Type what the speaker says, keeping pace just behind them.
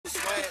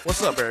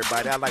What's up,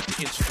 everybody? I'd like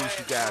to introduce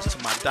you guys to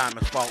my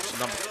Diamond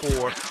VAULTZ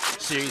 #4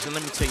 series, and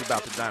let me tell you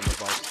about the Diamond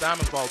VAULTZ.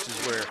 Diamond VAULTZ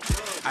is where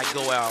I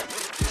go out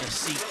and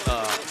seek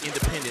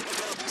independent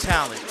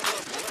talent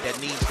that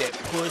needs that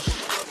push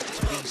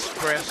to be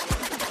expressed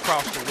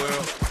across the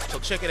world. So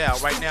check it out.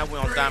 Right now we're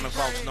on Diamond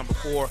VAULTZ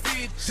 #4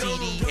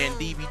 CD and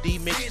DVD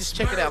mix. Just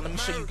check it out. Let me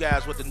show you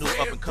guys what the new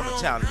up-and-coming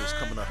talent is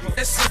coming up here.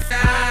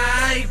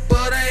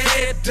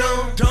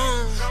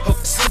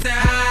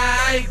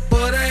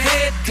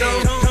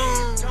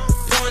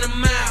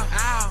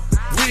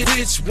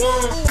 Which one?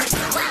 It's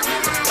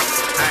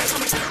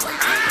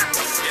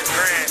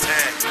grand,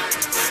 man.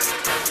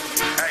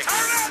 Hey,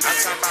 I'm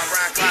talking about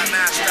rock clock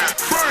now, stop.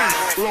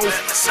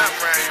 There's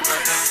something right here, bro.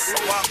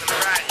 I'm walking the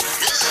right.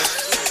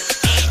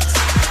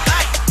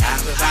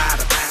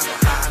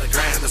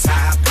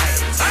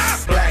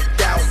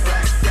 Blacked out,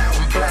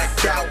 I'm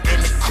blacked out in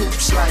the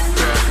coops like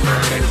that.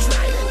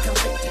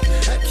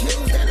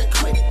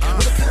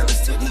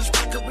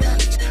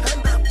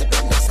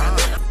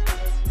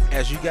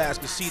 As you guys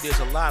can see, there's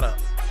a lot of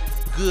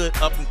good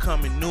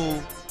up-and-coming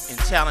new and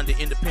talented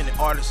independent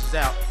artists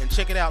out, and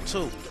check it out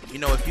too. You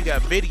know, if you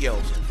got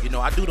videos, you know,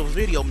 I do the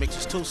video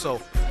mixes too,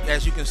 so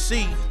as you can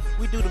see,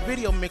 we do the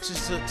video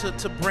mixes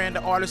to brand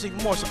the artists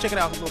even more. So check it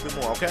out a little bit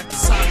more, okay?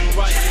 Top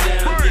right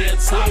now, yeah,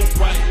 top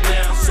right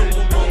now. So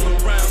I'm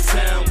rolling around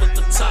town with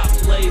the top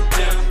laid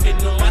down.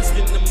 Ain't no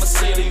asking in my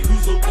city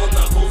who's the one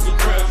that holds the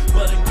crown.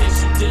 But in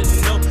case you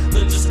didn't know,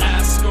 then just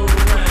ask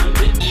around.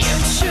 You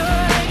should.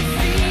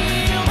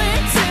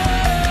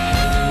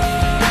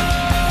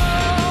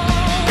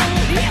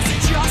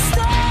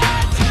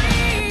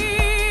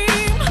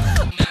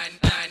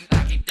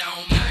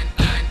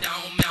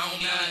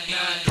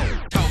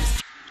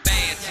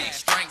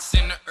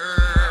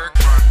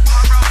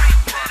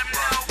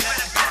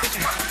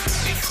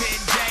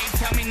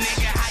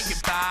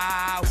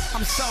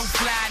 I'm so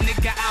fly,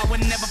 nigga, I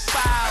would never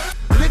fall.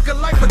 Liquor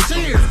like my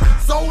tears,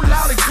 so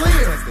loud and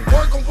clear.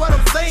 Work on what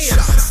I'm saying,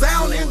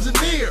 sound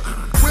engineer.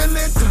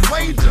 Willing to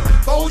wager,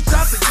 4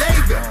 shots of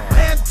Jaeger,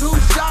 and 2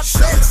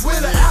 shots with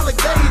an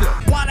alligator.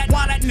 Why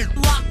that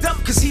nigga locked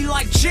up? Cause he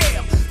like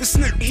jail. This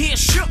nigga here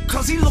shook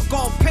cause he look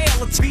all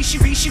pale. It's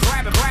Vici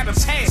grab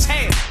his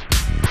head.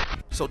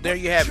 So there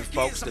you have it,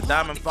 folks, the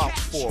Diamond VAULTZ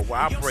 4, where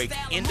I break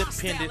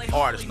independent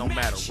artists, no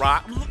matter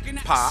rock,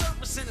 pop,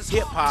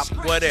 hip-hop,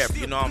 whatever,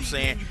 you know what I'm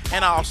saying?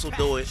 And I also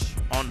do it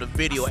on the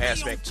video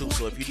aspect too,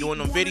 so if you're doing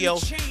them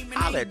videos,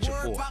 I'll let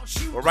your boy.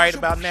 But right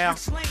about now,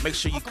 make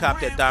sure you cop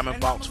that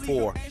Diamond VAULTZ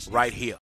 4 right here.